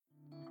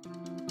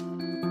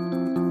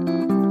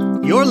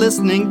You're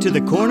listening to the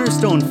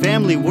Cornerstone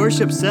Family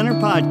Worship Center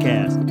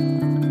podcast.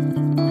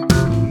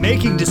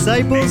 Making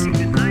disciples,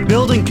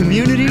 building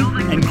community,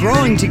 and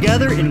growing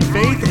together in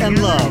faith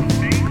and love.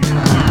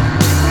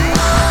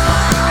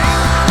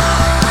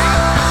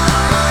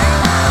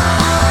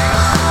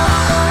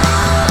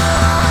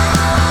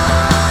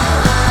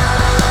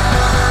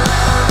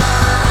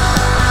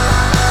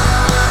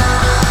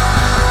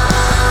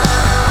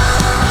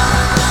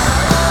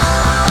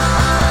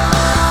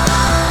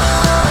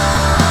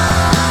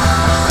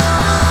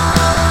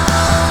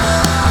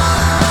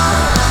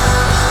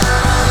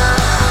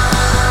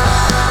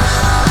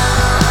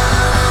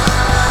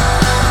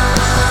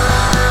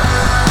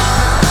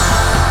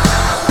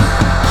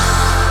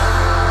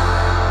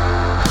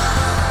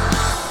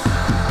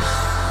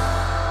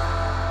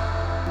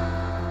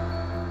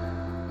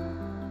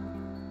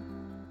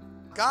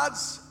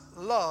 God's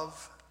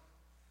love,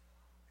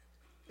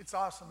 it's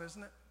awesome,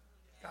 isn't it?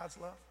 God's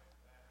love.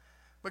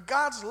 But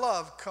God's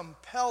love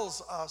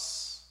compels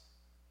us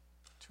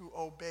to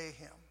obey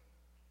Him.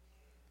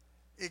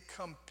 It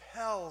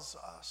compels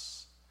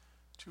us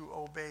to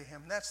obey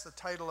Him. That's the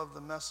title of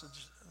the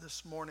message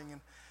this morning.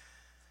 And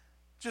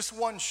just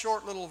one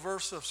short little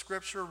verse of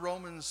Scripture,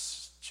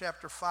 Romans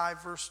chapter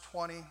 5, verse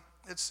 20.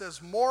 It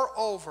says,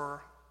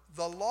 "Moreover,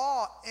 the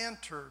law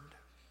entered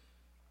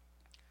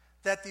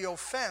that the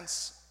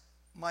offense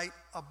might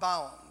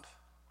abound.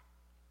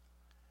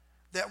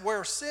 That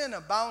where sin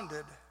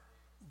abounded,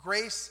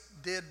 grace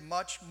did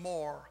much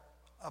more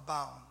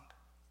abound."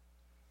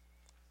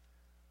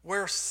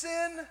 Where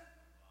sin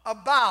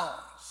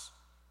abounds,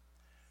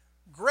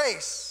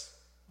 grace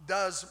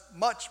does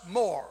much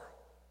more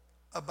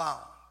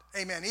abound.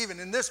 Amen. Even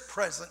in this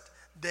present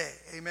day.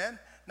 Amen.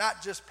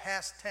 Not just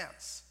past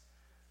tense,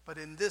 but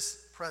in this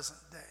present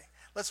day.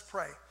 Let's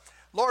pray.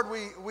 Lord,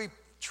 we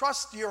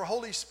trust your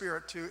Holy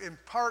Spirit to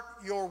impart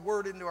your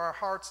word into our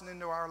hearts and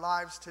into our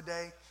lives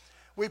today.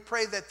 We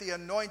pray that the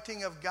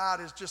anointing of God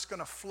is just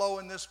going to flow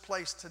in this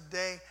place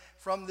today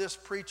from this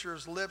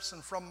preacher's lips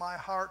and from my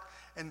heart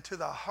and to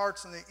the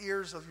hearts and the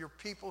ears of your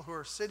people who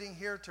are sitting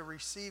here to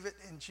receive it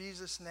in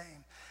Jesus'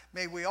 name.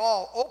 May we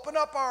all open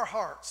up our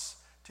hearts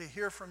to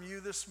hear from you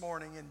this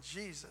morning. In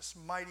Jesus'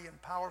 mighty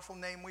and powerful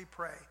name we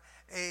pray.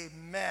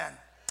 Amen.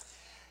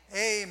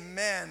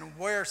 Amen.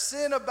 Where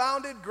sin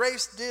abounded,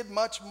 grace did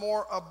much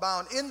more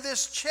abound. In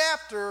this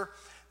chapter,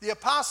 the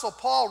Apostle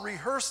Paul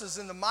rehearses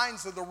in the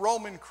minds of the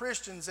Roman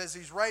Christians as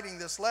he's writing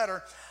this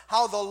letter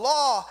how the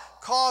law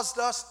caused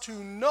us to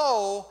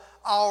know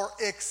our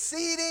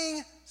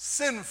exceeding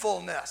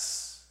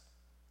sinfulness.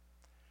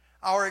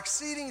 Our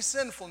exceeding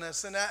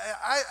sinfulness. And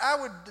I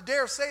would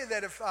dare say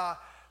that if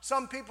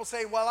some people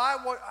say, well,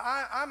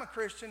 I'm a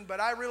Christian,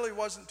 but I really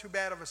wasn't too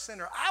bad of a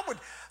sinner,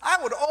 I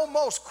would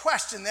almost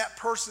question that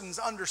person's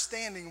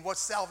understanding of what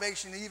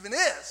salvation even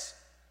is.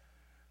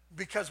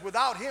 Because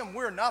without him,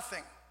 we're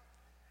nothing.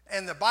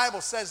 And the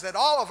Bible says that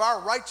all of our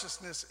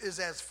righteousness is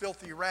as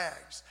filthy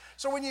rags.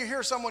 So when you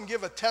hear someone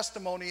give a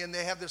testimony and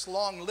they have this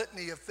long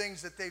litany of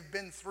things that they've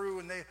been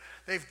through and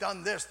they've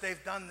done this,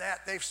 they've done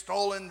that, they've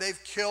stolen,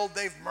 they've killed,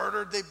 they've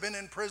murdered, they've been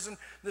in prison.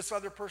 This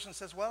other person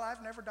says, well,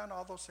 I've never done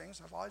all those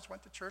things. I've always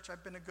went to church.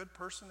 I've been a good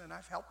person and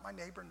I've helped my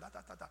neighbor and da,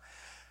 da, da, da.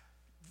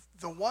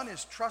 The one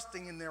is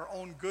trusting in their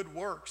own good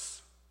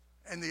works,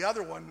 and the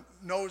other one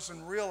knows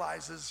and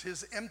realizes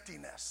his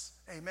emptiness.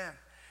 Amen.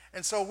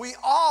 And so we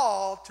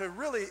all, to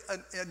really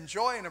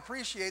enjoy and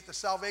appreciate the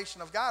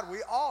salvation of God,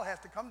 we all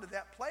have to come to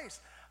that place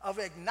of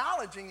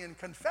acknowledging and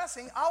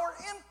confessing our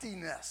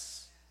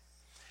emptiness.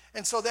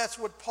 And so that's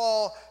what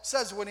Paul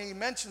says when he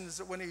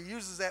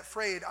uses that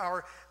phrase,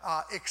 our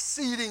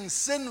exceeding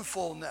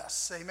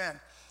sinfulness. Amen.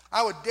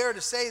 I would dare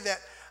to say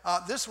that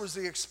this was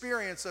the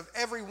experience of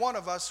every one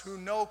of us who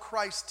know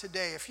Christ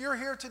today. If you're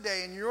here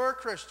today and you're a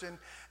Christian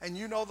and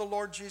you know the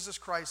Lord Jesus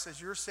Christ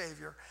as your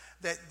Savior,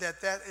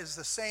 that is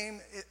the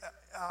same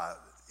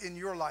in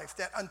your life.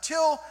 That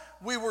until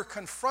we were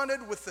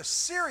confronted with the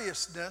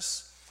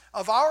seriousness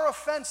of our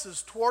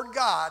offenses toward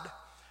God,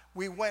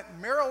 we went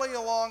merrily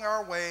along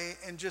our way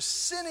and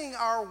just sinning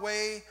our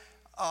way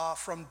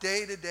from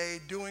day to day,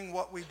 doing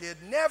what we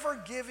did, never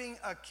giving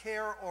a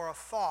care or a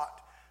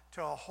thought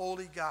to a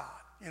holy God.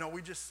 You know,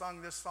 we just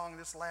sung this song,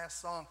 this last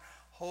song,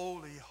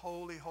 holy,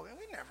 holy, holy. And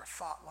we never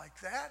thought like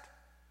that.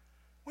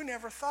 We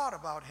never thought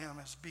about him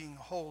as being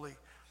holy.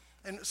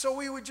 And so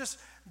we would just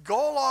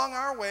go along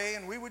our way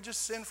and we would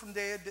just sin from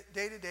day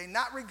to day,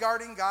 not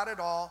regarding God at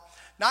all,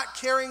 not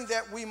caring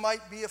that we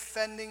might be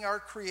offending our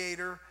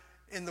Creator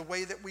in the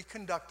way that we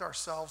conduct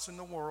ourselves in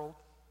the world,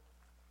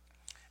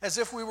 as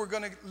if we were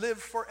going to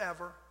live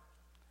forever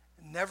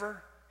and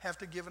never have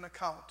to give an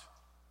account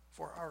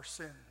for our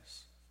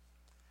sins.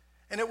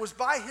 And it was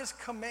by his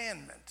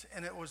commandment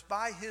and it was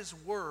by his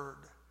word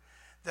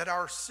that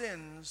our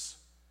sins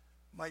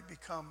might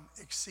become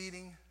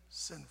exceeding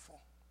sinful.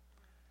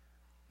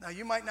 Now,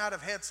 you might not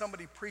have had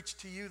somebody preach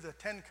to you the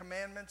 10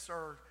 Commandments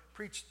or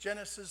preach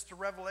Genesis to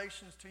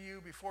Revelations to you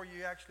before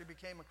you actually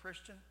became a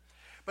Christian.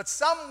 But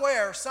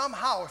somewhere,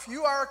 somehow, if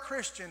you are a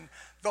Christian,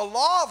 the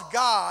law of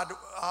God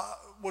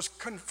was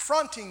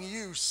confronting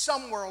you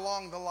somewhere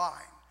along the line.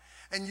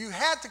 And you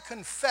had to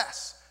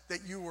confess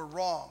that you were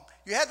wrong.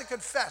 You had to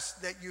confess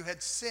that you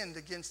had sinned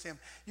against him.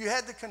 You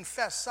had to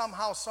confess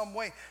somehow, some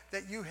way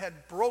that you had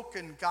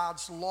broken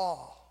God's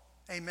law.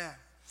 Amen.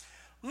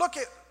 Look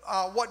at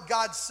what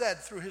God said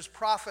through his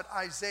prophet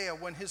Isaiah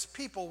when his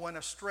people went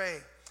astray,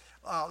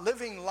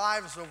 living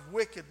lives of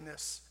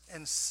wickedness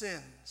and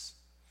sins.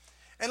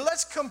 And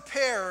let's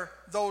compare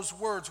those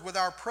words with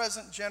our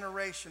present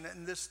generation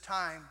in this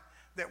time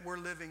that we're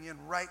living in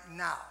right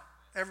now.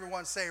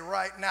 Everyone say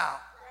right now.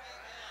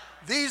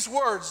 These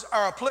words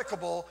are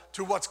applicable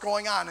to what's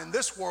going on in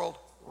this world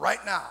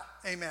right now.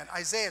 Amen.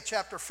 Isaiah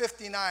chapter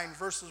 59,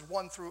 verses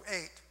 1 through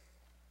 8.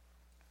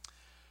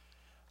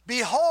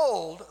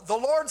 Behold, the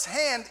Lord's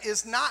hand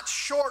is not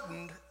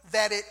shortened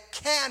that it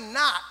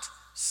cannot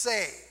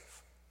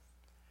save,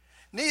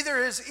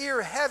 neither his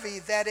ear heavy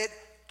that it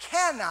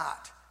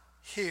cannot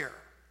hear.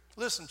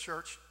 Listen,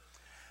 church,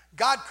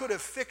 God could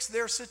have fixed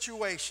their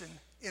situation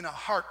in a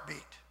heartbeat.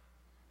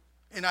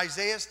 In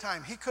Isaiah's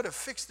time, he could have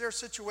fixed their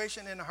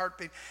situation in a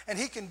heartbeat, and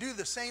he can do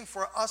the same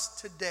for us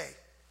today.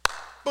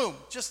 Boom,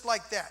 just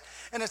like that.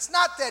 And it's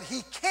not that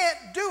he can't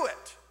do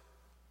it.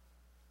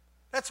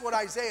 That's what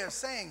Isaiah is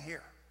saying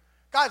here.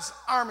 God's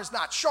arm is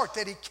not short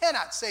that he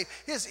cannot save.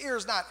 His ear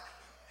is not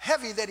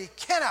heavy that he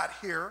cannot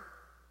hear.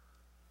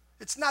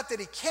 It's not that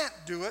he can't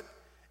do it.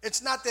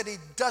 It's not that he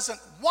doesn't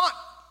want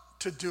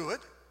to do it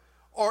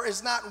or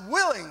is not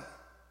willing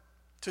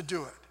to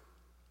do it.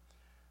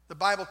 The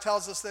Bible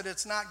tells us that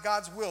it's not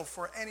God's will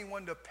for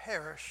anyone to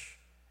perish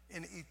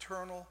in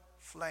eternal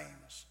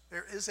flames.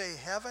 There is a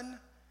heaven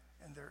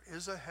and there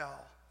is a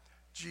hell.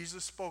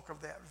 Jesus spoke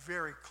of that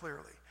very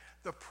clearly.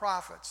 The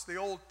prophets, the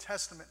Old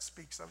Testament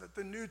speaks of it.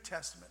 The New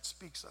Testament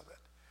speaks of it.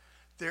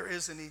 There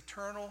is an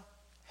eternal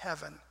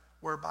heaven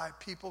whereby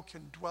people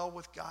can dwell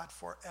with God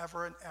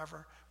forever and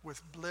ever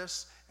with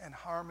bliss and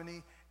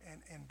harmony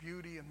and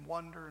beauty and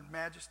wonder and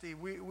majesty.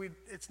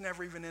 It's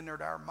never even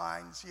entered our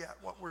minds yet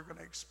what we're going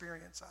to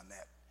experience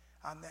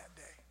on that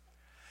day.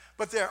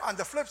 But there, on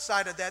the flip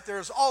side of that, there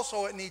is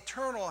also an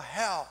eternal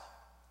hell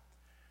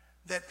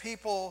that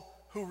people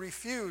who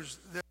refuse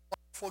the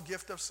wonderful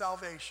gift of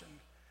salvation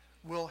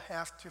will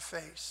have to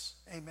face.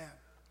 Amen.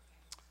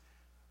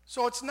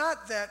 So it's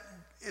not that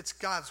it's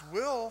God's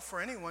will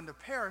for anyone to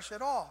perish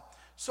at all.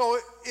 So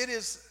it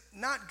is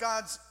not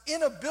God's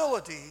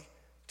inability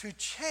to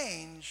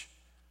change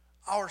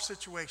our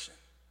situation.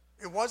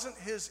 It wasn't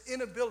his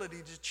inability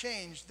to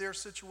change their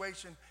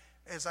situation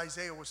as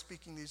Isaiah was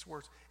speaking these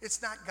words.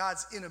 It's not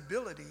God's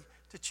inability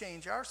to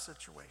change our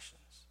situations.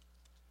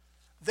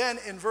 Then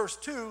in verse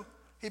 2,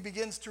 he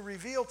begins to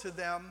reveal to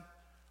them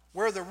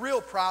where the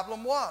real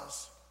problem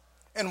was.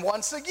 And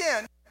once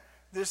again,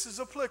 this is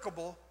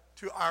applicable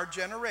to our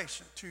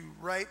generation, to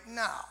right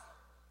now.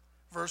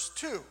 Verse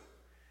 2.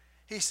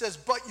 He says,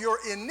 but your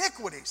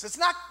iniquities. It's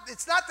not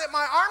that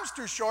my arm's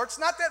too short. It's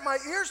not that my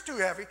ear's too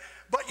heavy.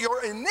 But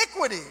your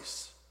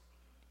iniquities,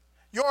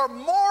 your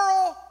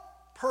moral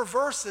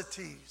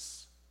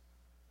perversities,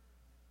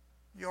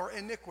 your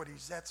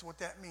iniquities, that's what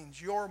that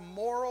means. Your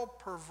moral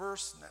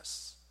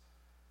perverseness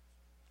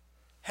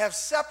have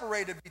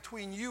separated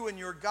between you and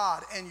your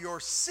God, and your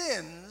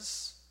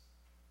sins,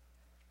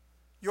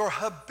 your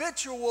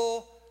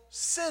habitual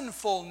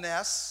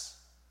sinfulness,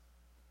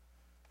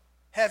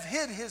 have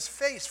hid his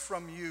face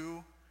from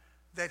you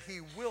that he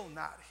will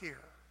not hear.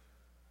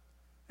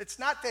 It's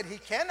not that he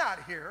cannot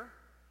hear.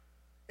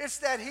 It's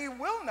that he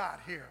will not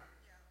hear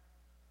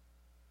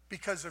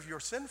because of your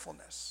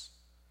sinfulness,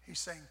 he's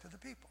saying to the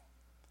people.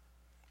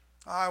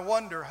 I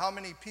wonder how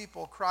many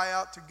people cry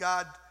out to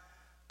God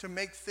to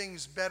make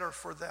things better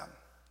for them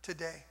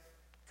today.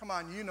 Come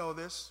on, you know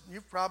this.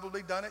 You've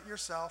probably done it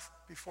yourself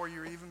before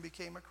you even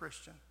became a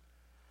Christian.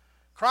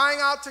 Crying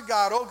out to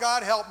God, oh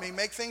God, help me,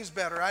 make things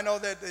better. I know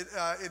that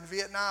in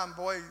Vietnam,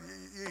 boy,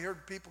 you hear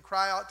people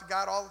cry out to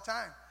God all the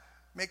time.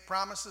 Make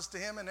promises to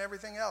him and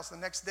everything else. The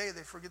next day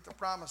they forget the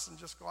promise and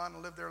just go on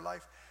and live their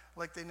life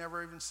like they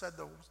never even said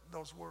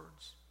those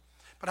words.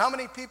 But how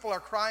many people are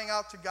crying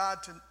out to God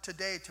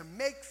today to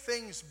make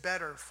things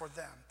better for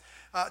them,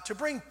 to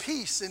bring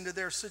peace into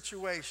their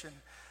situation?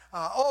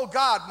 Oh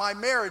God, my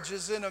marriage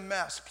is in a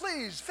mess.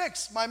 Please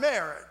fix my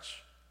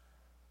marriage.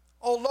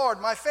 Oh Lord,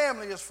 my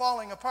family is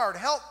falling apart.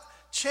 Help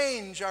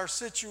change our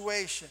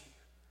situation.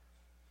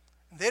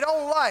 They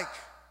don't like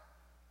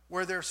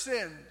where their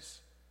sins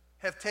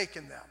have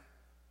taken them.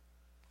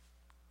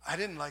 I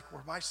didn't like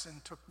where my sin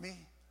took me.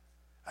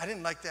 I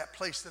didn't like that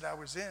place that I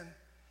was in,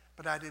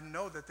 but I didn't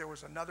know that there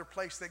was another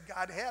place that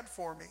God had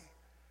for me.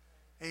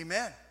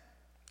 Amen.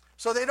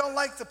 So they don't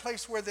like the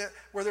place where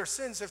their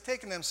sins have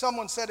taken them.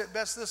 Someone said it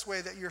best this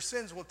way, that your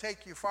sins will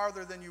take you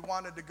farther than you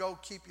wanted to go,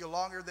 keep you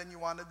longer than you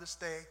wanted to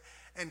stay,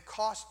 and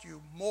cost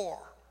you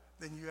more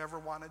than you ever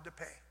wanted to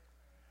pay.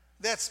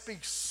 That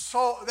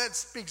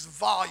speaks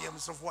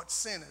volumes of what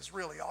sin is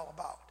really all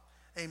about.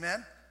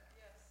 Amen?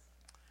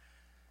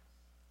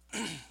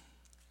 Yes.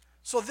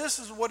 So this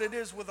is what it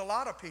is with a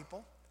lot of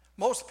people.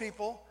 most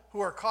people who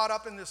are caught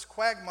up in this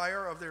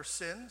quagmire of their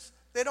sins,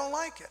 they don't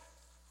like it.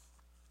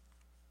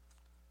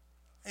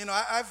 You know,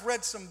 I've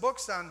read some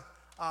books on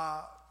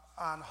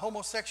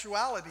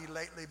homosexuality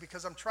lately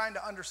because I'm trying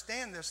to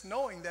understand this,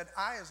 knowing that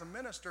I as a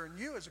minister and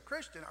you as a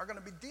Christian are going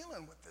to be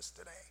dealing with this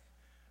today.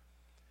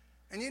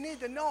 And you need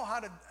to know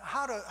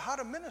how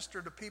to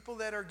minister to people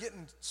that are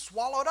getting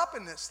swallowed up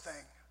in this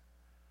thing.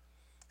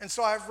 And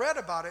so I've read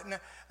about it, and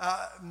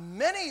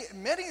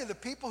many of the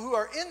people who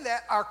are in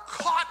that are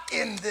caught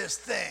in this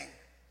thing.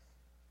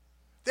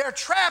 They're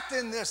trapped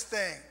in this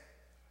thing.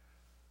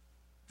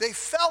 They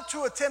fell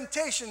to a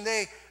temptation.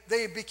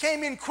 They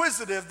became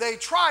inquisitive. They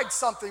tried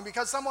something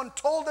because someone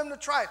told them to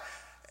try it.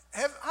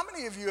 How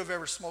many of you have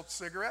ever smoked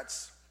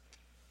cigarettes?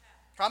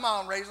 Come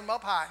on, raise them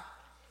up high.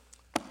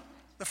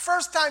 The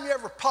first time you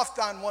ever puffed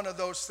on one of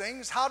those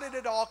things, how did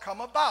it all come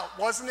about?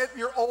 Wasn't it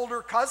your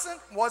older cousin?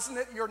 Wasn't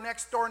it your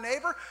next door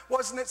neighbor?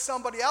 Wasn't it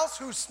somebody else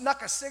who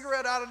snuck a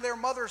cigarette out of their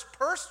mother's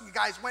purse? You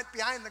guys went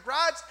behind the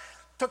garage,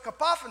 took a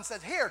puff and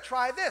said, here,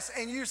 try this.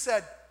 And you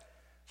said,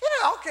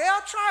 yeah, okay,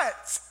 I'll try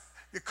it.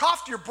 You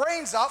coughed your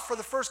brains out for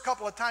the first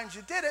couple of times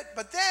you did it,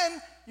 but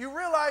then you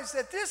realized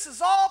that this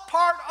is all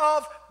part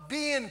of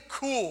being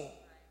cool.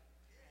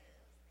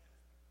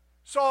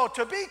 So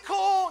to be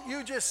cool,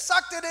 you just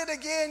sucked it in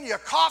again, you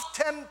coughed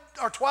 10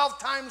 or 12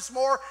 times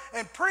more,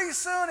 and pretty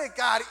soon it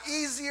got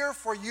easier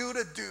for you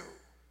to do.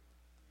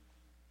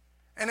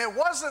 And it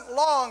wasn't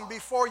long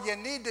before you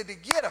needed to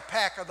get a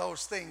pack of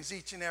those things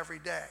each and every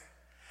day.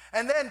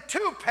 And then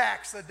 2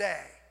 packs a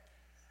day.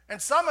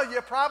 And some of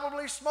you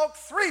probably smoke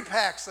 3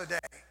 packs a day.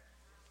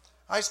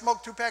 I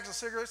smoke 2 packs of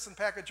cigarettes and a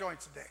pack of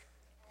joints a day.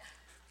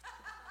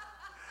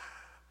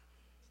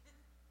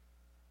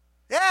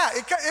 Yeah,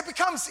 it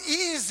becomes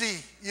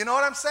easy. You know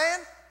what I'm saying?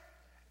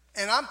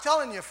 And I'm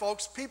telling you,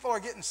 folks, people are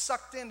getting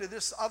sucked into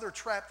this other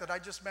trap that I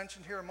just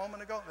mentioned here a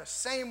moment ago. The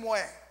same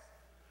way.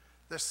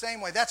 The same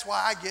way. That's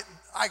why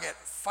I get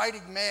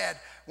fighting mad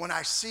when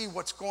I see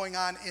what's going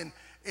on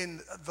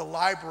in the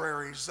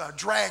libraries,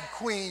 drag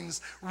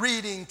queens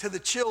reading to the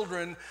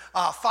children,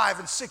 5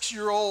 and 6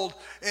 year old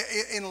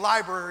in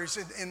libraries,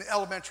 in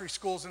elementary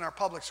schools, in our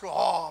public school.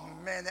 Oh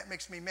man, that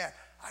makes me mad.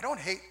 I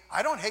don't hate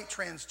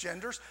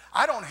transgenders.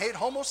 I don't hate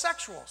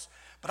homosexuals.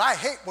 But I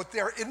hate what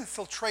they're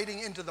infiltrating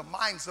into the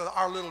minds of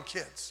our little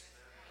kids.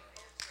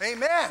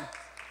 Amen.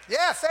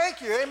 Yeah,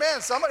 thank you.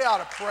 Amen. Somebody ought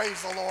to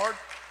praise the Lord.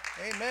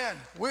 Amen.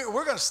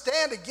 We're going to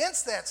stand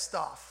against that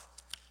stuff.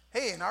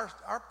 Hey, and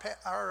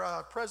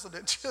our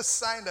president just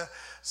signed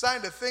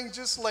a thing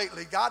just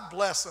lately. God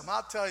bless him.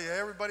 I'll tell you,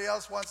 everybody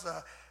else wants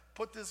to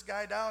put this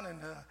guy down, and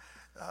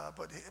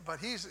but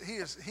he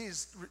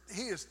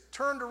has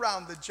turned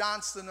around the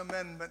Johnson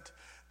Amendment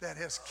that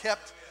has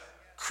kept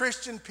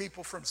Christian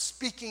people from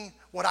speaking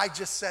what I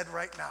just said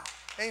right now.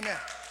 Amen.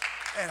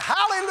 And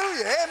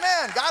hallelujah.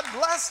 Amen. God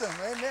bless him.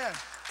 Amen.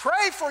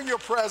 Pray for your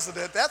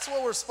president. That's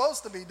what we're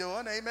supposed to be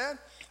doing. Amen.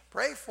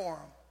 Pray for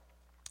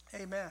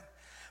him. Amen.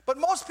 But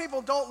most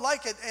people don't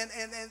like it,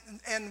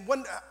 and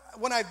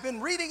when I've been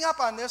reading up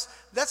on this,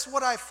 that's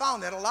what I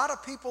found, that a lot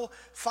of people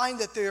find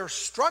that they're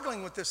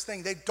struggling with this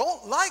thing. They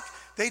don't like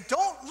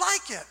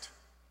it.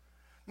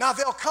 Now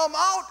they'll come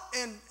out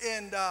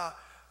and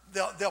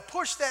they'll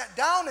push that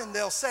down, and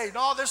they'll say,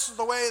 no, this is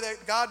the way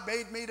that God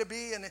made me to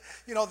be, and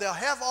they'll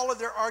have all of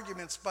their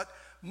arguments. But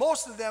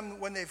most of them,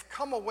 when they've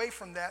come away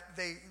from that,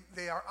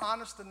 they are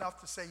honest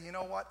enough to say, you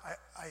know what,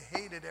 I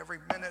hated every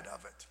minute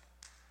of it.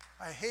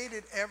 I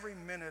hated every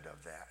minute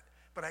of that,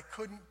 but I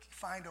couldn't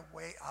find a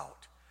way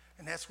out.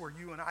 And that's where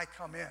you and I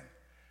come in,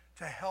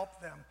 to help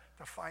them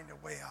to find a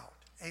way out.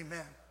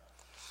 Amen.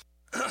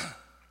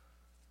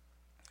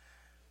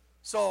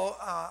 So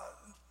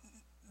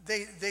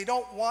they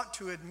don't want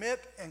to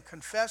admit and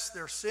confess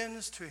their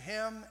sins to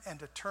him and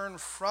to turn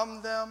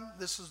from them.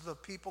 This is the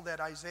people that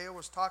Isaiah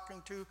was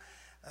talking to.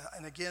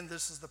 And again,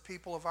 this is the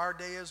people of our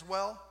day as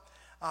well.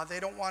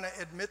 They don't want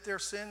to admit their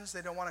sins.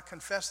 They don't want to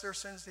confess their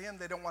sins to him.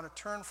 They don't want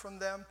to turn from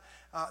them,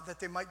 that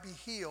they might be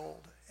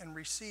healed and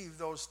receive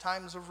those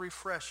times of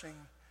refreshing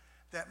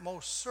that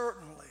most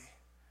certainly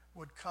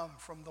would come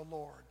from the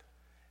Lord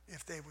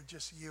if they would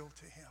just yield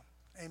to him.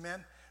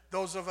 Amen.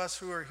 Those of us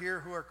who are here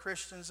who are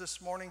Christians this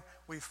morning,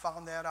 we've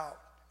found that out.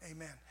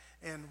 Amen.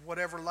 And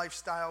whatever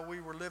lifestyle we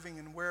were living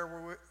and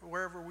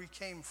wherever we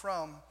came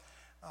from,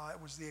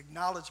 it was the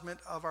acknowledgement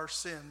of our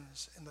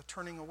sins and the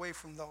turning away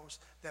from those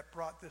that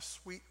brought this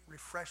sweet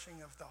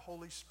refreshing of the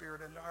Holy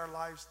Spirit into our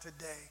lives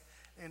today.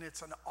 And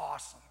it's an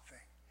awesome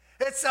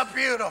thing. It's a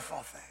beautiful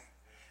thing.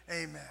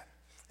 Amen.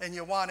 And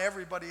you want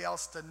everybody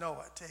else to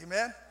know it.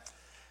 Amen.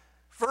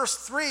 Verse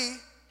 3,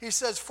 he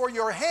says, for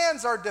your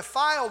hands are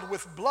defiled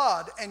with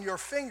blood and your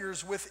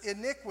fingers with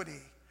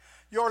iniquity.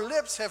 Your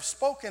lips have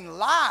spoken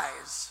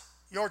lies.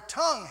 Your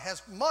tongue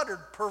has muttered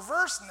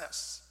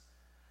perverseness.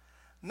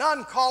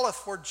 None calleth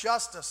for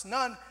justice,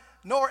 none,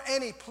 nor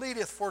any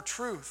pleadeth for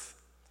truth.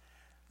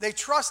 They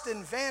trust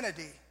in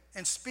vanity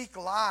and speak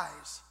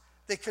lies.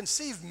 They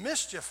conceive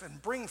mischief and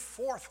bring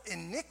forth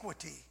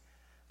iniquity.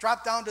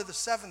 Drop down to the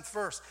 7th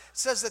verse. It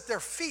says that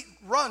their feet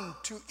run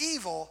to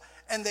evil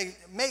and they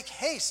make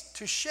haste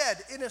to shed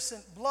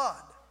innocent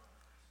blood.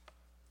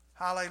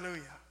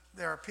 Hallelujah.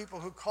 There are people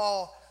who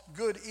call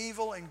good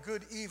evil and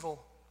good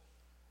evil.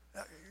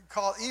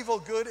 Call evil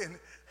good and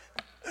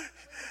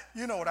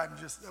you know what I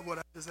just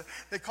said.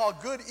 They call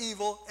good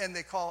evil and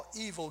they call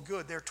evil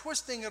good. They're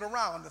twisting it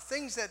around. The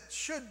things that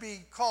should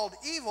be called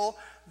evil,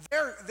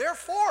 they're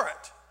for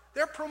it.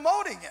 They're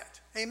promoting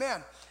it.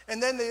 Amen.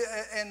 And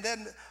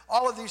then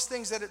all of these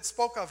things that it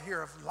spoke of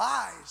here of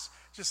lies,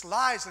 just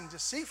lies and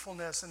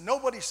deceitfulness, and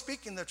nobody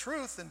speaking the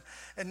truth,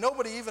 and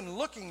nobody even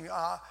looking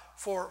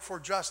for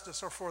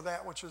justice or for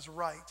that which is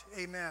right.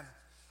 Amen.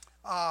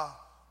 How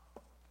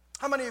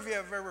many of you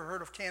have ever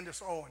heard of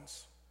Candace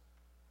Owens?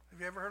 Have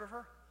you ever heard of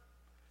her?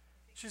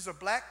 She's a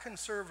black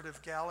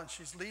conservative gal, and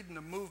she's leading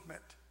a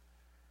movement.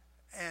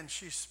 And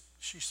she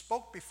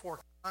spoke before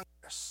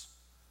Congress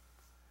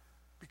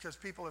because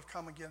people have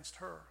come against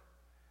her.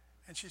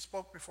 And she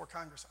spoke before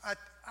Congress.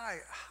 I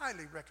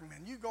highly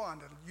recommend you go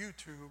onto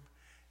YouTube,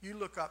 you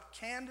look up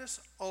Candace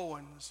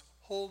Owens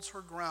holds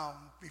her ground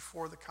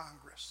before the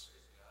Congress.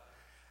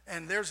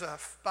 And there's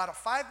about a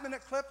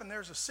 5-minute clip and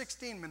there's a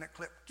 16-minute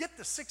clip. Get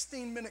the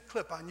 16-minute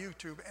clip on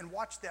YouTube and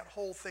watch that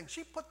whole thing.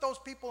 She put those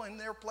people in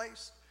their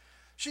place.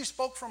 She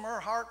spoke from her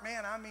heart.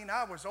 Man, I mean,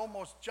 I was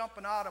almost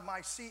jumping out of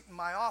my seat in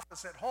my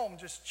office at home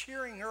just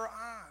cheering her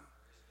on.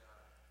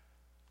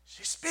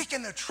 She's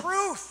speaking the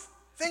truth,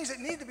 things that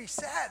need to be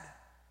said.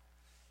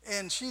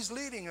 And she's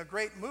leading a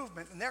great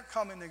movement, and they're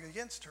coming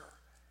against her.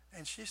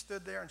 And she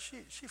stood there and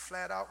she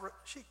flat out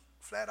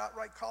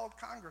called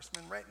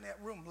congressmen right in that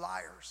room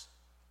liars.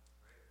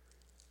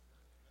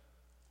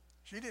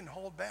 She didn't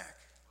hold back.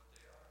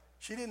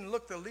 She didn't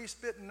look the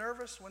least bit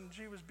nervous when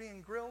she was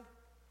being grilled.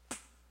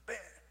 Bam.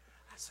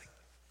 I said,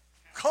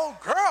 "Go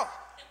girl,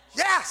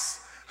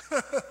 yes."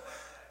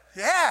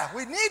 Yeah,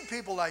 we need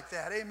people like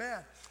that.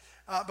 Amen.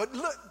 But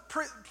look,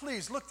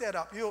 please look that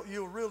up.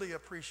 You'll really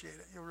appreciate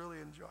it. You'll really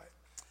enjoy it.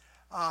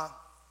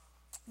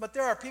 But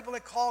there are people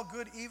that call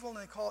good evil and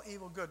they call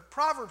evil good.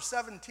 Proverbs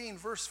 17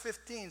 verse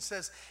 15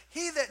 says,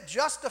 "He that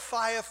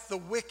justifieth the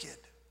wicked,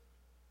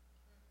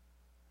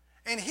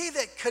 and he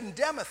that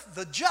condemneth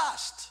the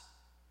just,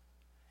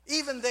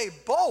 even they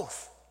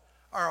both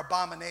are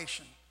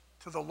abomination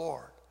to the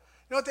Lord."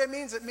 You know what that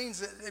means? It means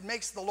that it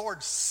makes the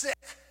Lord sick.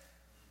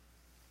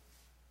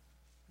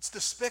 It's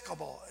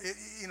despicable.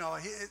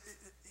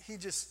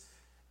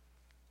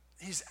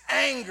 He's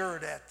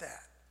angered at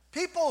that.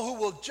 People who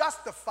will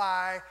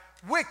justify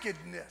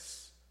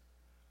wickedness.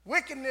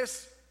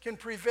 Wickedness can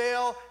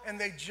prevail and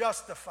they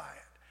justify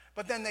it.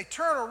 But then they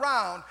turn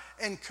around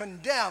and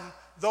condemn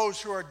those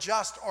who are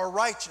just or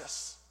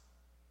righteous.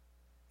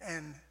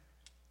 And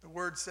the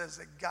word says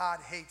that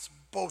God hates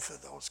both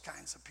of those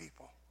kinds of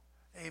people.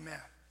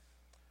 Amen.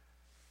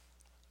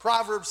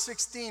 Proverbs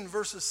 16,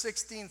 verses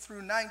 16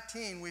 through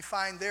 19, we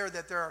find there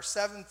that there are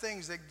 7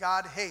 things that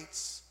God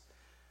hates: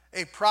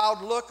 a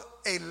proud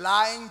look, a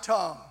lying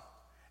tongue,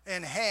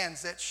 and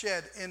hands that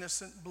shed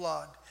innocent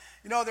blood.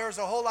 You know, there's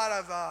a whole lot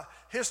of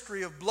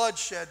history of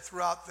bloodshed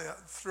throughout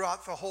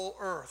the whole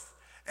earth,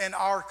 and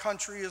our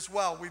country as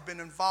well. We've been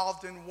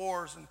involved in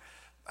wars, and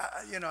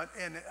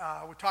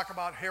we talk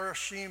about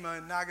Hiroshima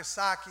and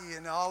Nagasaki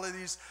and all of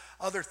these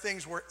other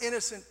things where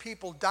innocent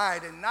people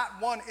died, and not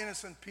one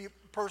innocent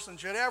person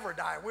should ever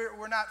die.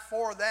 We're not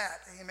for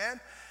that, amen?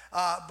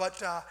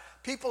 But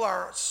people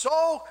are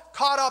so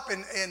caught up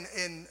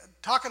in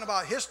talking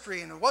about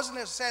history, and it wasn't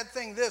a sad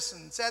thing this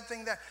and sad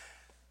thing that.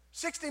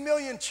 60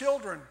 million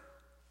children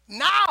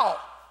now,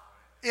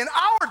 in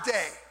our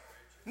day,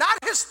 not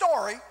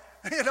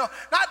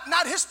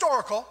not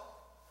historical,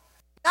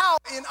 now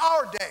in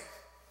our day,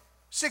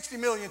 60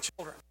 million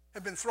children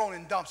have been thrown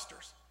in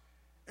dumpsters.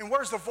 And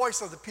where's the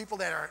voice of the people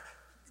they're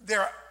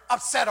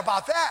upset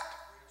about that?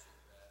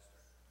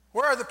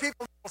 Where are the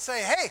people that will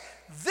say, hey,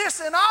 this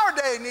in our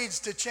day needs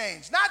to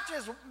change? Not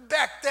just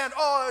back then,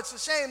 oh, it's a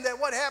shame that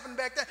what happened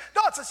back then.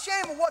 No, it's a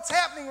shame of what's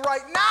happening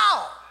right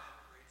now.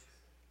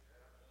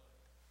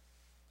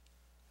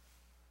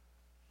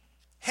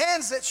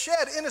 Hands that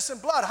shed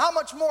innocent blood. How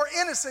much more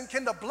innocent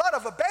can the blood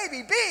of a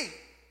baby be?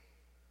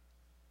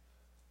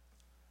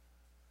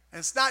 And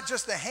it's not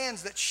just the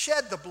hands that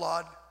shed the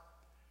blood,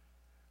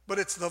 but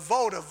it's the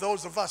vote of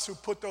those of us who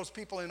put those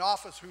people in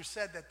office who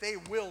said that they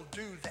will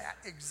do that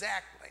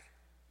exactly.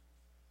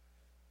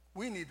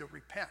 We need to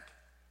repent.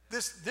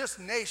 This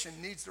nation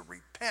needs to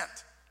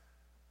repent.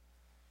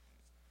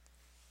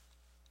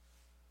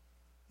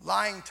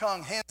 Lying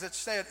tongue, hands that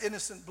shed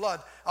innocent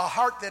blood, a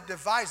heart that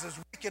devises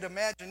wicked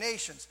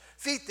imaginations,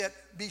 feet that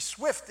be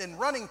swift in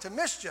running to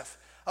mischief,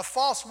 a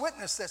false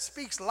witness that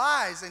speaks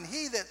lies, and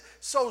he that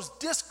sows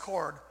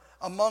discord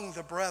among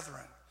the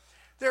brethren.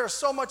 There is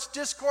so much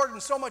discord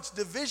and so much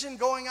division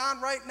going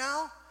on right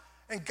now,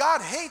 and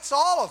God hates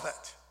all of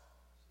it.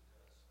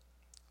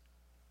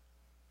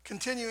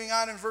 Continuing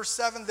on in verse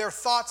 7, their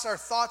thoughts are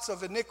thoughts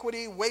of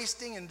iniquity,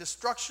 wasting and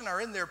destruction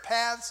are in their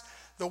paths.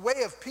 The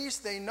way of peace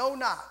they know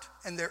not,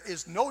 and there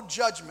is no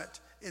judgment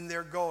in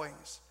their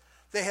goings.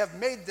 They have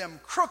made them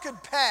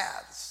crooked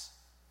paths.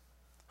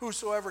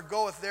 Whosoever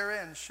goeth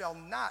therein shall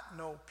not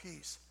know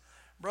peace.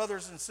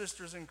 Brothers and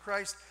sisters in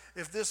Christ,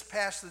 if this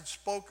passage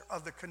spoke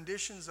of the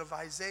conditions of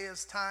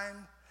Isaiah's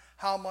time,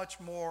 how much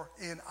more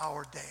in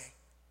our day?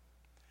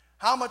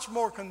 How much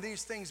more can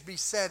these things be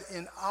said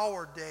in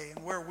our day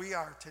and where we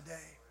are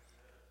today?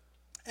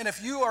 And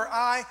if you or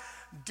I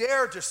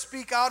dare to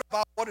speak out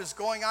about what is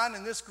going on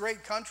in this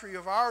great country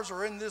of ours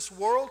or in this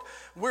world,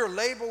 we're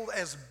labeled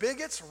as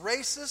bigots,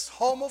 racists,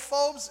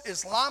 homophobes,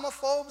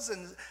 Islamophobes,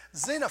 and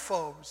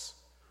xenophobes.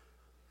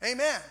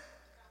 Amen.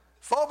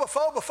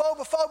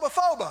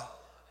 Phoba.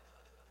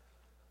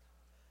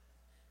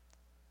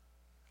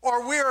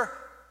 Or we're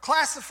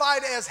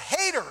classified as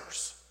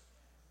haters,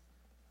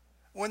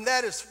 when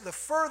that is the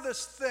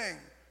furthest thing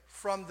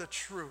from the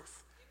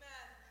truth.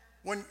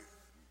 When,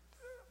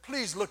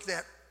 please look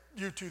that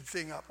YouTube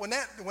thing up. When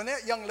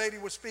that young lady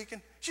was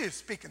speaking, she was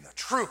speaking the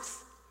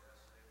truth.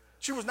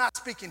 She was not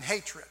speaking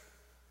hatred.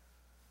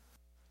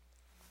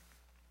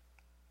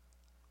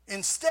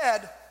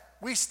 Instead,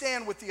 we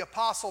stand with the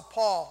Apostle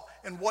Paul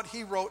and what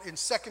he wrote in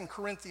 2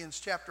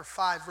 Corinthians chapter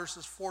 5,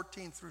 verses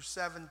 14 through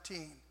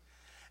 17.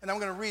 And I'm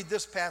going to read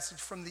this passage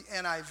from the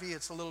NIV.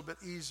 It's a little bit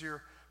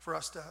easier for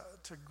us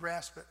to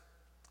grasp it.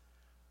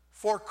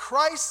 For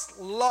Christ's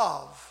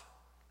love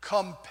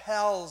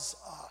compels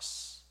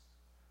us.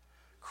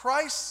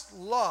 Christ's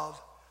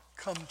love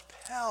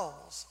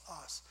compels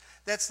us.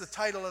 That's the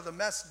title of the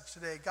message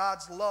today.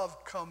 God's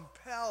love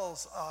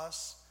compels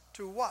us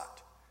to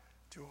what?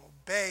 To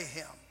obey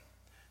him.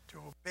 To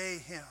obey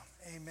him.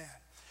 Amen.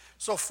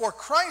 So for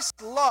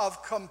Christ's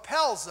love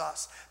compels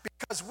us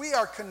because we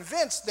are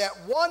convinced that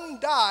one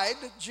died,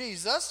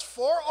 Jesus,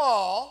 for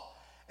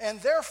all, and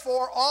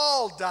therefore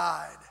all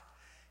died.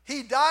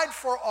 He died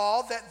for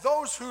all, that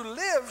those who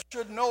live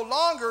should no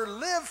longer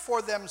live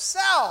for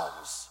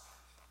themselves,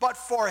 but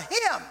for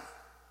him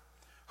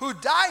who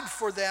died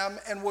for them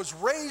and was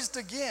raised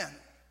again.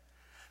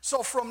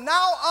 So from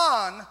now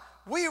on,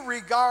 we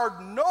regard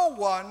no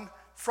one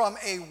from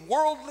a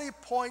worldly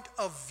point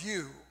of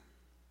view.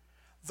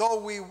 Though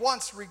we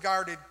once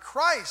regarded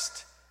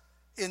Christ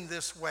in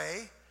this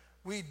way,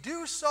 we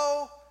do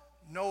so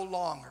no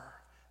longer.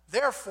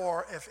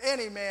 Therefore, if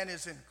any man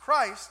is in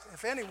Christ,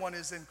 if anyone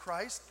is in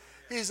Christ,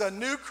 he's a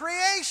new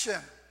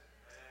creation.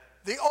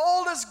 The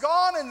old is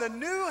gone and the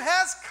new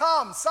has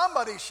come.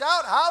 Somebody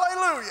shout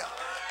hallelujah.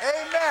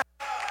 Amen.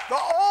 The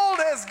old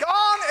has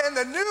gone and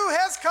the new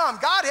has come.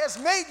 God has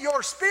made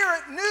your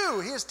spirit new.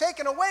 He has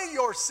taken away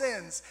your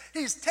sins.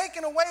 He's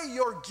taken away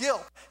your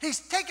guilt. He's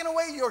taken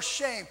away your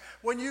shame.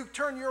 When you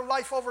turn your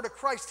life over to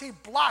Christ, he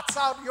blots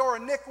out your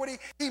iniquity.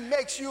 He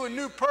makes you a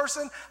new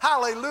person.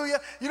 Hallelujah.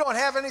 You don't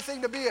have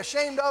anything to be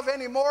ashamed of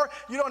anymore.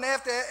 You don't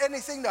have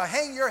anything to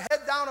hang your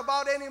head down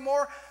about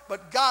anymore.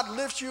 But God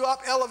lifts you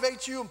up,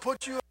 elevates you, and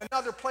puts you in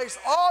another place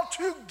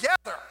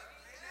altogether.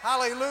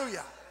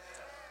 Hallelujah.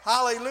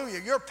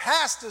 Hallelujah. Your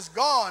past is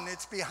gone.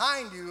 It's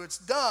behind you. It's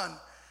done.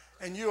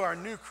 And you are a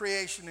new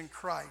creation in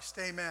Christ.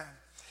 Amen.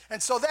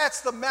 And so that's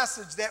the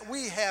message that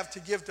we have to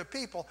give to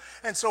people.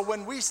 And so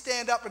when we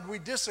stand up and we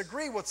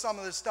disagree with some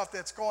of this stuff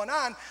that's going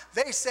on,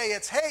 they say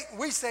it's hate.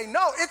 We say,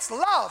 no, it's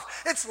love.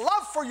 It's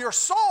love for your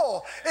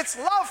soul. It's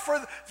love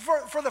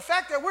for the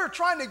fact that we're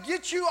trying to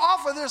get you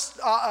off of this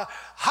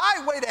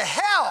highway to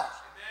hell.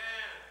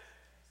 Amen.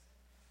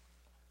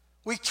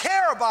 We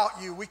care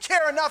about you. We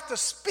care enough to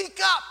speak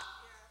up.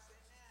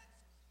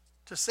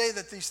 To say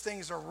that these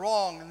things are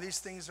wrong and these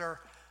things are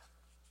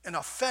an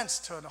offense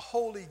to a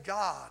holy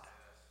God.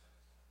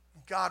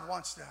 God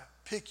wants to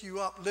pick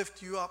you up,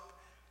 lift you up,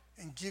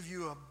 and give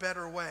you a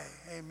better way.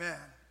 Amen.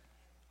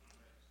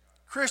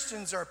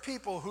 Christians are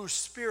people whose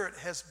spirit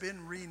has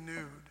been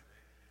renewed.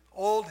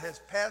 Old has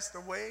passed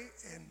away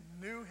and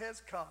new has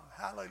come.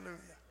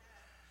 Hallelujah.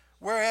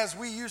 Whereas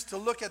we used to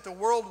look at the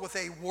world with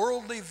a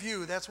worldly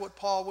view, that's what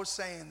Paul was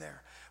saying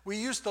there. We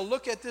used to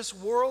look at this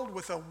world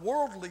with a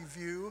worldly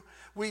view.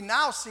 We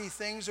now see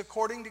things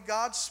according to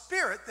God's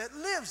Spirit that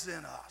lives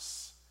in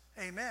us.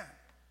 Amen.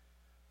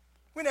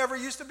 We never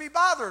used to be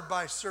bothered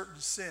by certain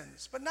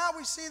sins, but now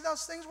we see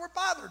those things, we're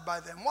bothered by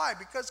them. Why?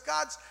 Because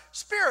God's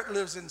Spirit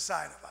lives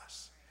inside of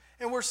us.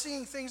 And we're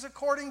seeing things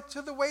according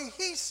to the way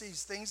he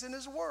sees things in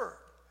his word.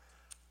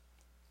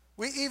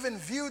 We even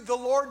viewed the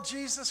Lord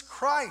Jesus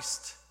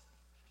Christ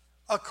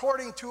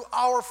according to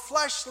our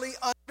fleshly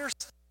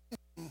understanding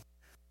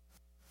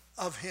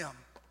of him.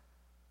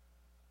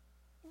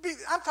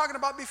 I'm talking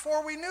about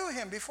before we knew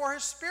him, before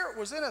his Spirit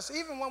was in us.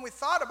 Even when we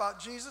thought about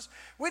Jesus,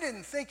 we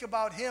didn't think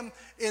about him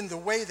in the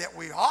way that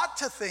we ought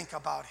to think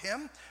about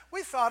him.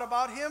 We thought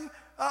about him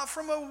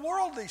from a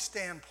worldly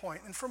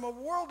standpoint and from a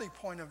worldly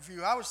point of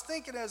view. I was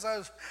thinking as I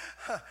was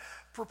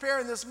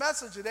preparing this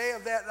message today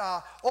of that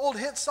old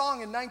hit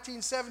song in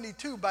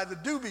 1972 by the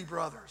Doobie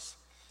Brothers.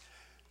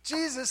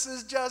 Jesus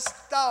is just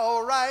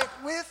all right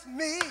with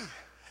me.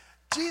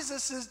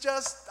 Jesus is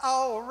just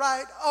all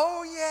right.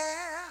 Oh,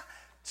 yeah.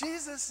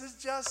 Jesus is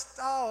just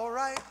all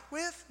right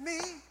with me.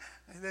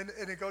 And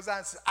it goes on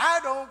and says, I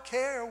don't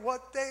care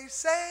what they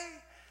say.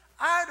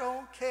 I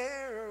don't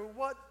care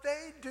what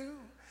they do.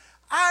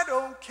 I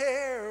don't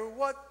care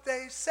what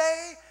they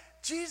say.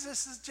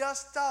 Jesus is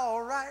just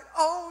all right.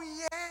 Oh,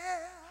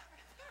 yeah.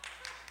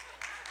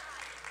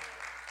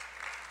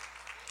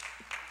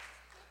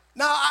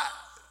 Now,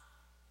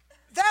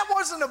 that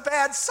wasn't a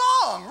bad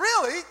song,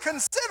 really,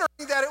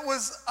 considering that it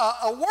was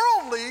a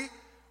worldly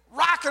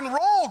rock and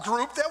roll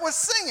group that was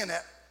singing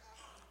it.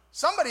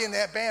 Somebody in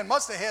that band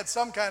must have had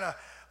some kind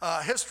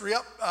of history,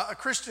 a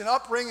Christian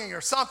upbringing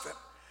or something.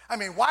 I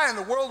mean, why in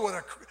the world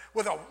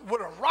would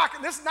a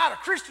rock? This is not a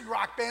Christian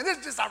rock band. This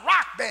is just a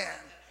rock band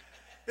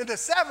in the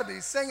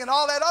 70s singing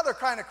all that other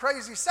kind of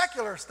crazy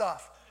secular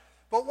stuff.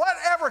 But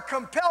whatever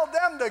compelled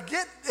them to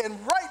get and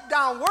write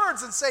down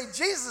words and say,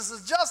 Jesus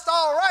is just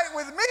all right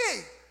with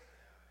me.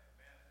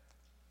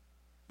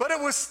 But it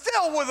was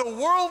still with a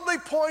worldly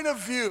point of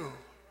view.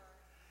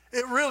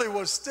 It really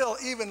was still,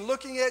 even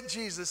looking at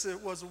Jesus, it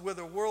was with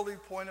a worldly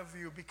point of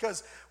view,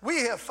 because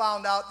we have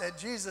found out that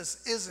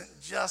Jesus isn't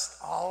just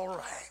all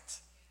right.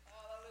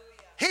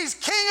 He's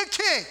King of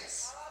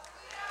Kings.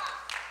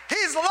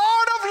 He's Lord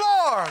of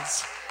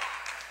Lords.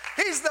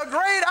 He's the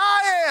great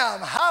I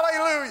am.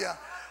 Hallelujah.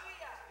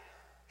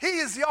 He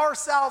is your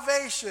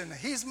salvation.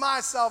 He's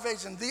my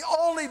salvation. The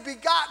only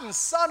begotten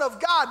Son of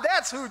God.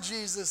 That's who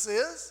Jesus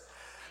is.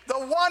 The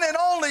one and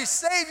only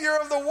Savior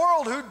of the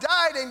world, who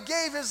died and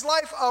gave his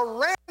life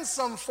a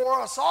ransom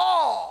for us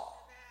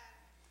all.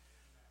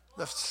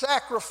 The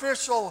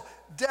sacrificial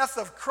death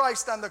of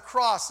Christ on the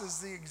cross is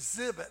the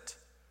exhibit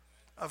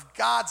of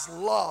God's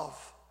love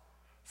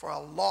for a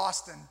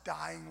lost and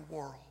dying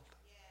world.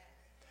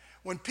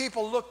 When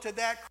people look to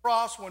that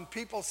cross, when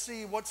people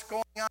see what's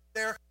going on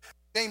there,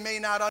 they may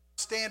not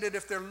understand it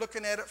if they're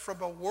looking at it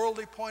from a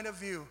worldly point of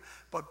view.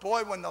 But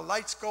boy, when the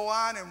lights go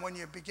on and when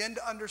you begin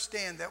to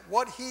understand that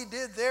what he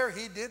did there,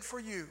 he did for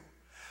you.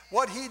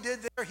 What he did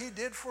there, he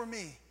did for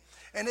me.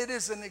 And it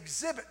is an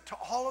exhibit to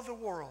all of the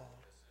world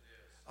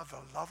of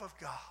the love of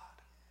God.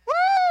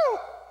 Woo!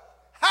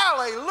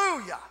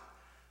 Hallelujah!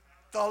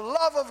 The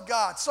love of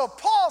God. So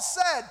Paul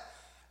said,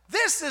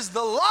 this is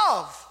the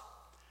love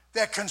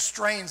that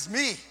constrains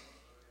me.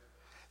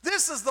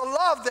 This is the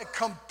love that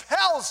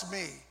compels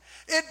me.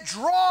 It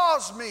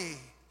draws me.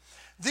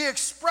 The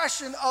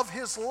expression of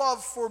his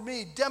love for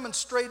me,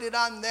 demonstrated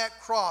on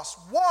that cross,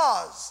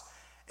 was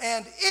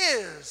and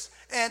is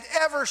and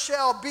ever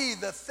shall be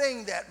the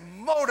thing that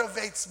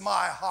motivates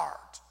my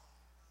heart.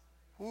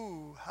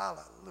 Ooh,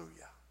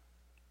 hallelujah.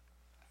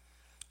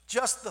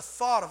 Just the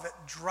thought of it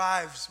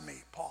drives me,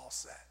 Paul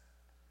said.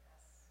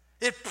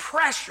 It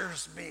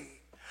pressures me.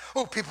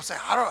 Oh, people say,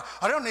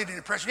 I don't need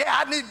any pressure.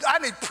 Yeah, I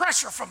need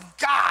pressure from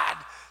God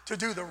to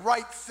do the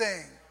right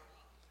thing.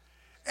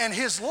 And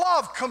his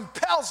love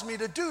compels me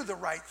to do the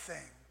right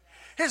thing.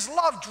 His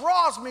love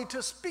draws me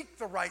to speak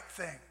the right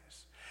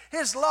things.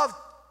 His love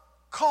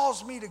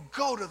calls me to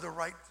go to the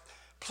right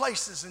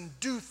places and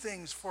do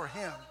things for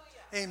him.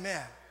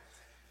 Amen.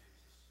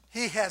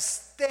 He has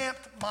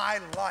stamped my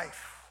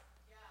life.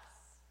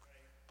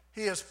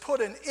 He has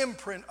put an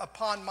imprint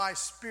upon my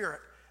spirit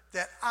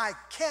that I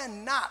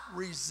cannot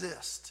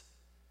resist,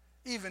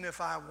 even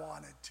if I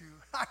wanted to.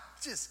 I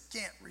just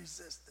can't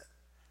resist it.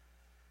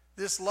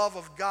 This love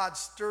of God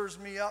stirs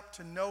me up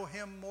to know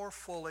him more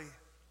fully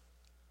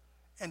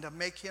and to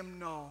make him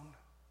known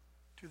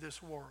to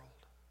this world.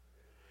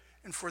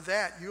 And for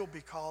that, you'll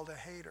be called a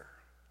hater.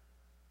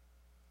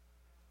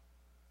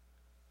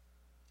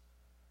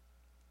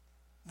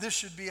 This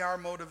should be our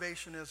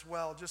motivation as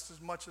well, just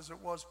as much as it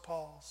was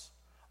Paul's.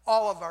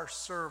 All of our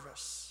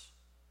service,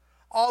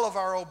 all of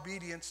our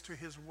obedience to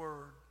his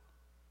word,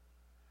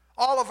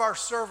 all of our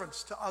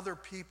service to other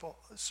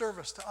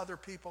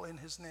people in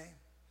his name.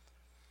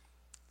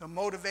 The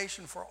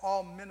motivation for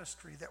all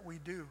ministry that we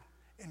do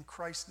in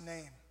Christ's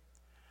name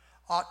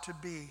ought to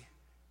be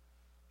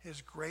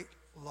his great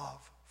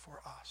love for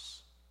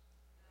us.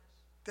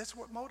 That's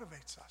what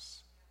motivates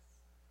us.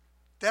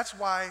 That's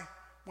why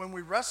when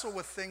we wrestle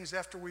with things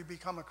after we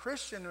become a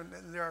Christian,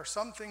 and there are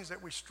some things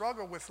that we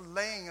struggle with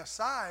laying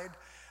aside,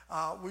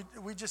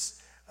 we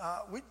just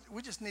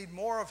need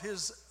more of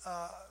his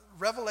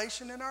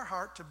revelation in our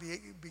heart to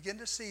begin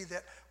to see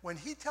that when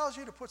he tells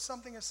you to put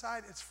something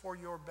aside, it's for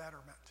your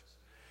betterment.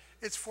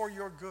 It's for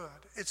your good.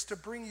 It's to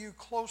bring you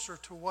closer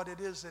to what it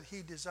is that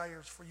he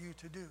desires for you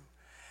to do.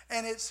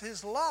 And it's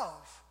his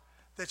love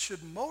that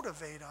should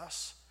motivate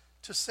us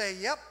to say,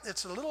 yep,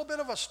 it's a little bit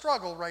of a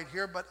struggle right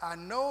here, but I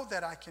know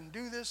that I can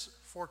do this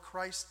for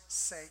Christ's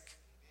sake.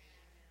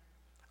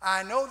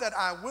 I know that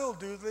I will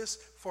do this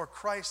for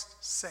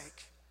Christ's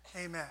sake.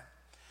 Amen.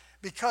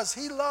 Because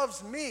he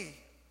loves me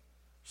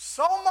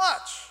so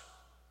much.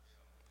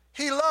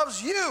 He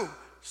loves you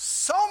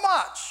so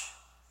much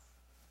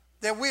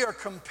that we are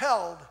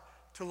compelled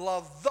to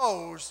love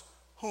those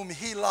whom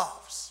he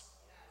loves.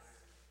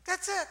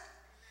 That's it.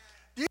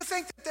 Do you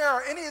think that there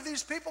are any of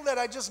these people that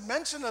I just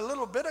mentioned a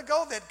little bit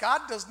ago that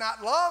God does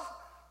not love?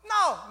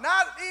 No,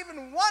 not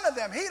even one of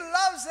them. He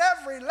loves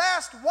every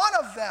last one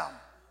of them.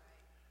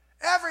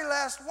 Every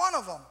last one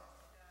of them.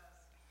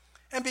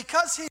 And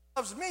because he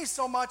loves me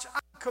so much,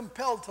 I'm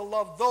compelled to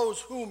love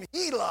those whom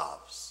he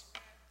loves.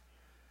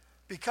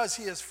 because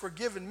he has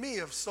forgiven me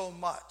of so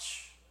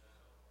much,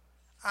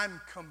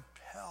 I'm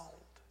compelled.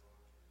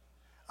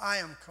 I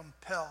am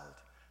compelled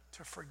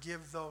to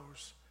forgive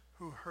those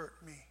who hurt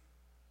me.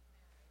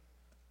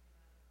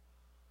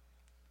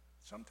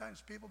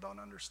 Sometimes people don't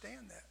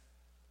understand that.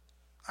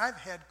 I've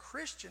had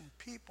Christian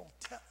people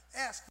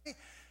ask me,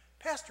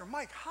 Pastor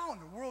Mike, how in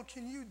the world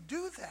can you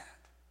do that?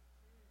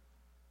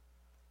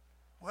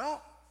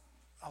 Well,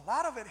 a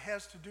lot of it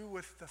has to do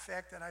with the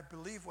fact that I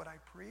believe what I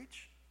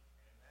preach.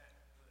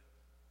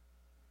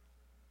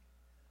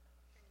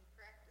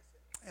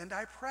 And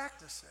I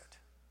practice it.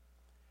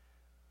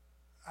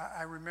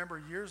 I remember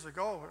years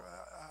ago,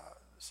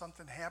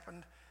 something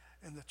happened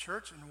in the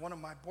church, and one of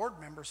my board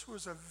members, who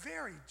was a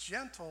very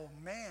gentle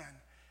man,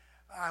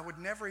 I would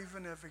never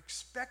even have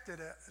expected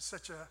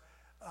such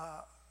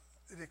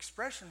an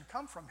expression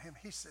come from him.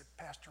 He said,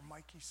 Pastor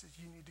Mike, he says,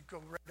 you need to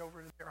go right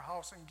over to their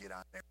house and get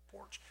on their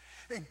porch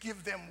and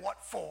give them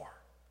what for?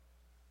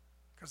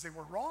 Because they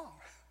were wrong.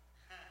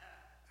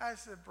 I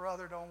said,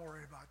 brother, don't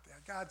worry about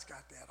that. God's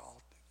got that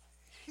all.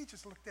 He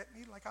just looked at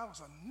me like I was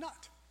a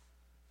nut.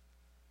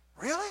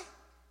 Really?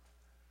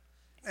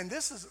 And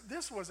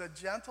this was a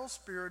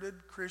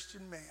gentle-spirited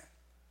Christian man.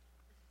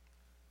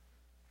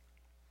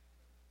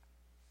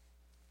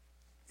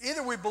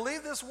 Either we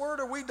believe this word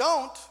or we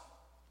don't.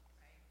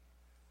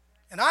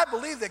 And I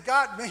believe that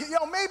God,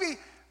 maybe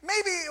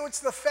it's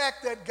the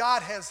fact that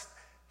God has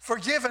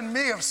forgiven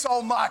me of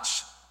so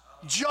much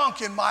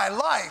junk in my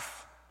life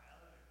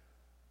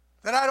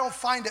that I don't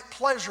find it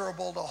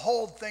pleasurable to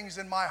hold things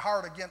in my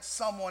heart against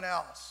someone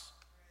else.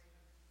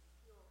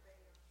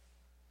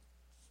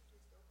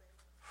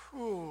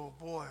 Oh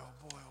boy,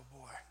 oh boy, oh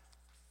boy.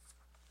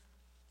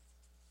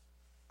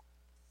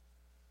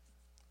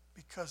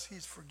 Because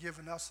he's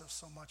forgiven us of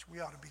so much, we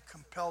ought to be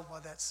compelled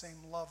by that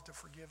same love to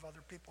forgive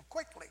other people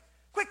quickly.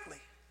 Quickly.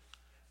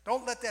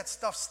 Don't let that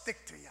stuff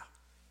stick to you.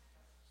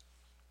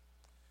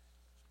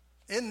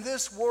 In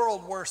this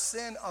world where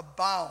sin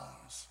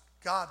abounds,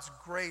 God's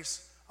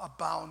grace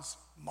abounds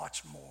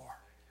much more.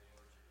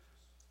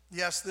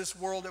 Yes, this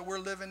world that we're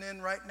living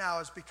in right now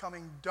is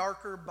becoming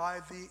darker by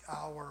the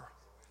hour.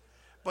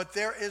 But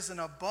there is an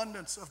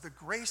abundance of the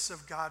grace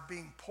of God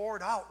being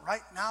poured out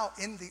right now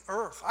in the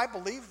earth. I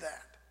believe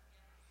that.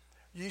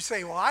 You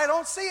say, well, I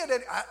don't see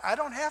it. I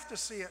don't have to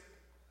see it.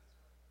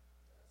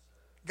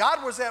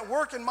 God was at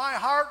work in my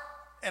heart,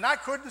 and I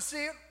couldn't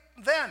see it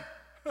then.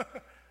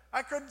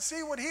 I couldn't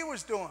see what he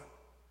was doing.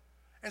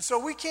 And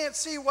so we can't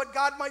see what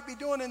God might be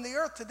doing in the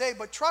earth today,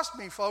 but trust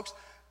me, folks,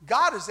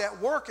 God is at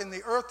work in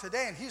the earth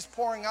today, and he's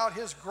pouring out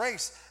his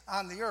grace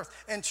on the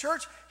earth. And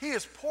church, he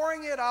is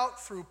pouring it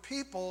out through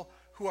people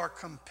who are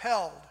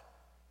compelled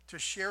to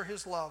share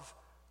his love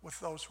with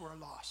those who are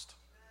lost.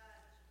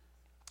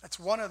 That's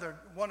one of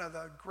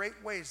the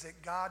great ways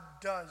that God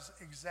does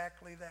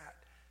exactly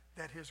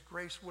that his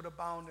grace would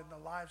abound in the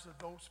lives of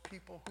those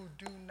people who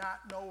do not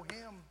know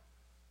him.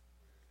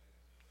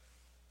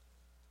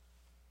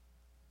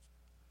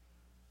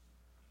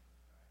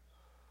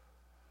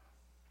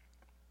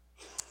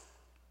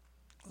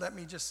 Let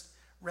me just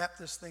wrap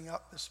this thing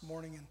up this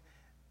morning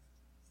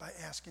by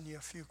asking you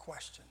a few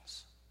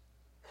questions.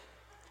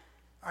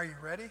 Are you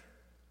ready?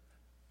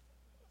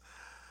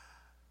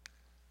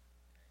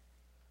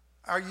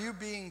 Are you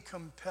being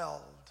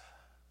compelled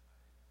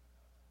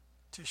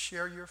to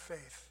share your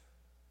faith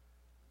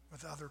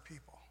with other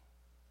people?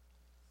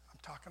 I'm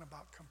talking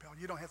about compelled.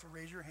 You don't have to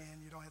raise your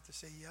hand. You don't have to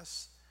say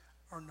yes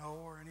or no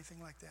or anything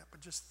like that.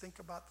 But just think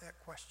about that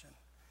question.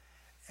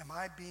 Am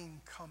I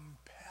being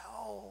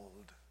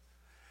compelled?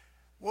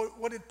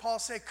 What did Paul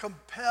say?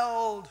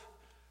 Compelled,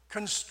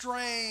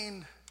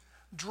 constrained,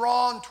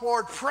 drawn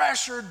toward,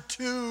 pressured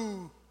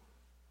to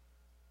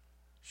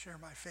share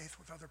my faith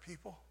with other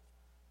people?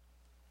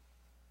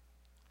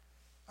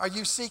 Are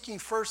you seeking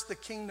first the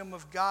kingdom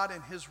of God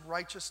and his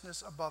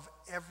righteousness above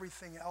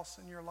everything else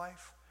in your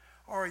life?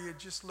 Or are you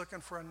just looking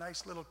for a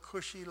nice little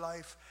cushy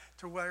life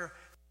to where you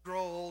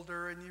grow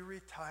older and you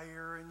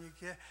retire and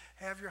you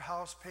have your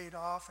house paid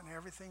off and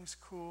everything's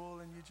cool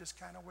and you just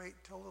kind of wait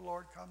till the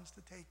Lord comes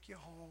to take you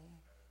home?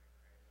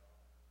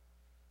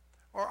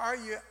 Or are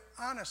you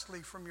honestly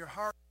from your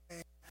heart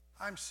saying,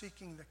 I'm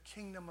seeking the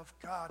kingdom of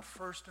God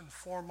first and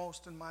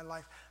foremost in my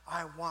life.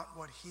 I want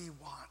what he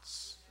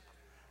wants.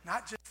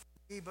 Not just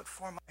for me, but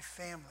for my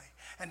family.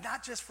 And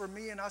not just for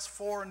me and us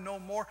four and no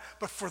more,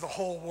 but for the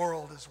whole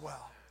world as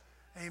well.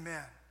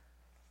 Amen.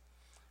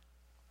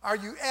 Are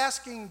you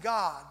asking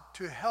God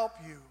to help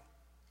you?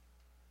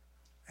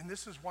 And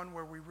this is one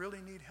where we really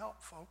need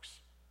help,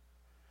 folks.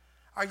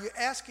 Are you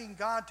asking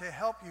God to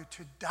help you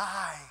to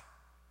die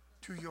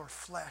to your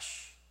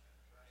flesh,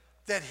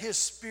 that his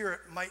spirit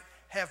might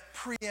have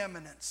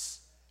preeminence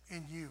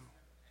in you,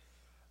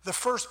 the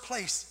first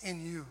place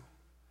in you?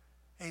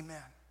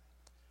 Amen.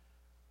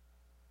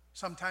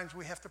 Sometimes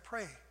we have to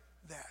pray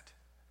that.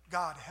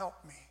 God, help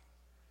me.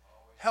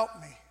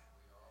 Help me.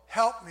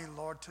 Help me,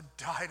 Lord, to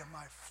die to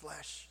my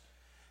flesh.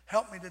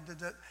 Help me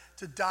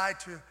to die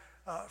to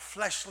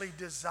fleshly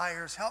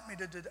desires. Help me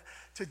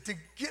to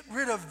get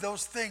rid of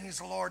those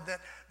things, Lord,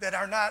 that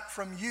are not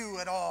from you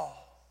at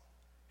all.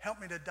 Help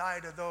me to die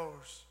to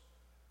those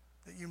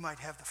that you might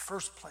have the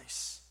first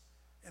place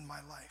in my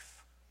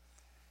life.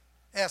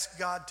 Ask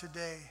God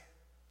today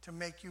to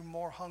make you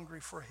more hungry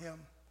for him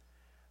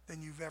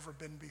than you've ever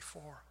been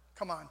before.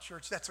 Come on,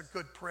 church, that's a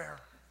good prayer.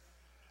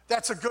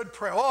 That's a good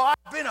prayer. Oh,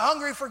 I've been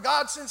hungry for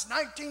God since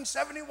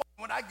 1971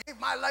 when I gave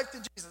my life to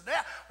Jesus.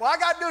 Yeah, well, I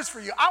got news for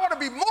you. I want to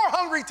be more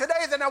hungry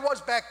today than I was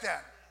back then.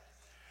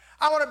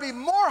 I want to be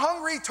more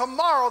hungry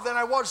tomorrow than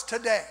I was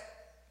today.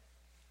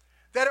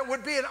 That it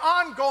would be an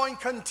ongoing,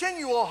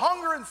 continual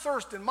hunger and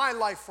thirst in my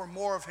life for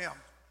more of him.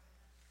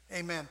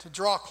 Amen. To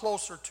draw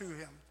closer to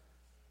him.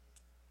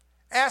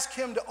 Ask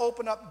him to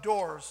open up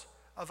doors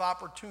of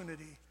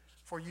opportunity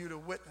for you to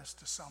witness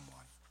to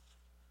someone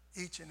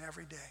each and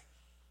every day.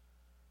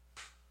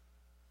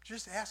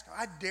 Just ask him.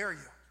 I dare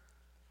you.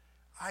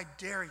 I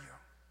dare you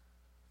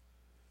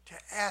to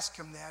ask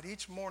him that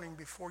each morning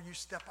before you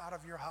step out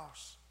of your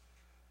house.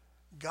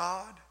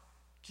 God,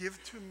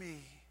 give to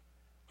me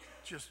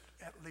just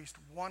at least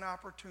one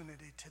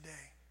opportunity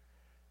today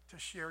to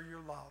share your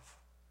love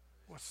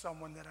with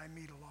someone that I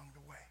meet along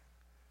the way.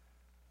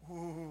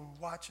 Ooh,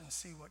 watch and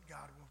see what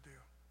God will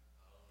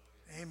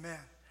do. Amen.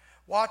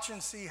 Watch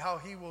and see how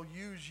he will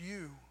use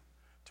you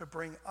to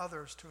bring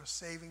others to a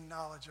saving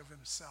knowledge of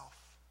himself.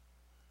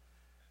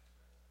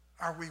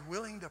 Are we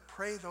willing to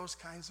pray those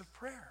kinds of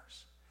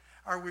prayers?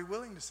 Are we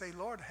willing to say,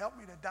 Lord, help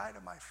me to die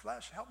to my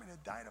flesh. Help me to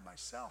die to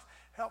myself.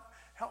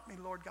 Help me,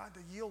 Lord God, to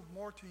yield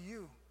more to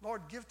you.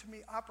 Lord, give to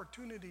me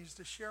opportunities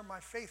to share my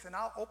faith, and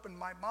I'll open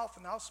my mouth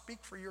and I'll speak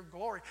for your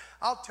glory.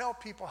 I'll tell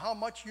people how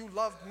much you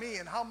loved me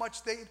and how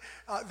much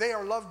they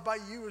are loved by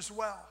you as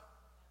well.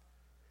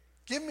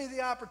 Give me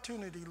the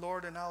opportunity,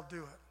 Lord, and I'll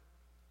do it.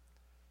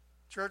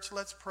 Church,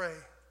 let's pray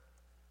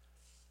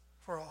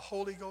for a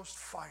Holy Ghost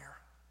fire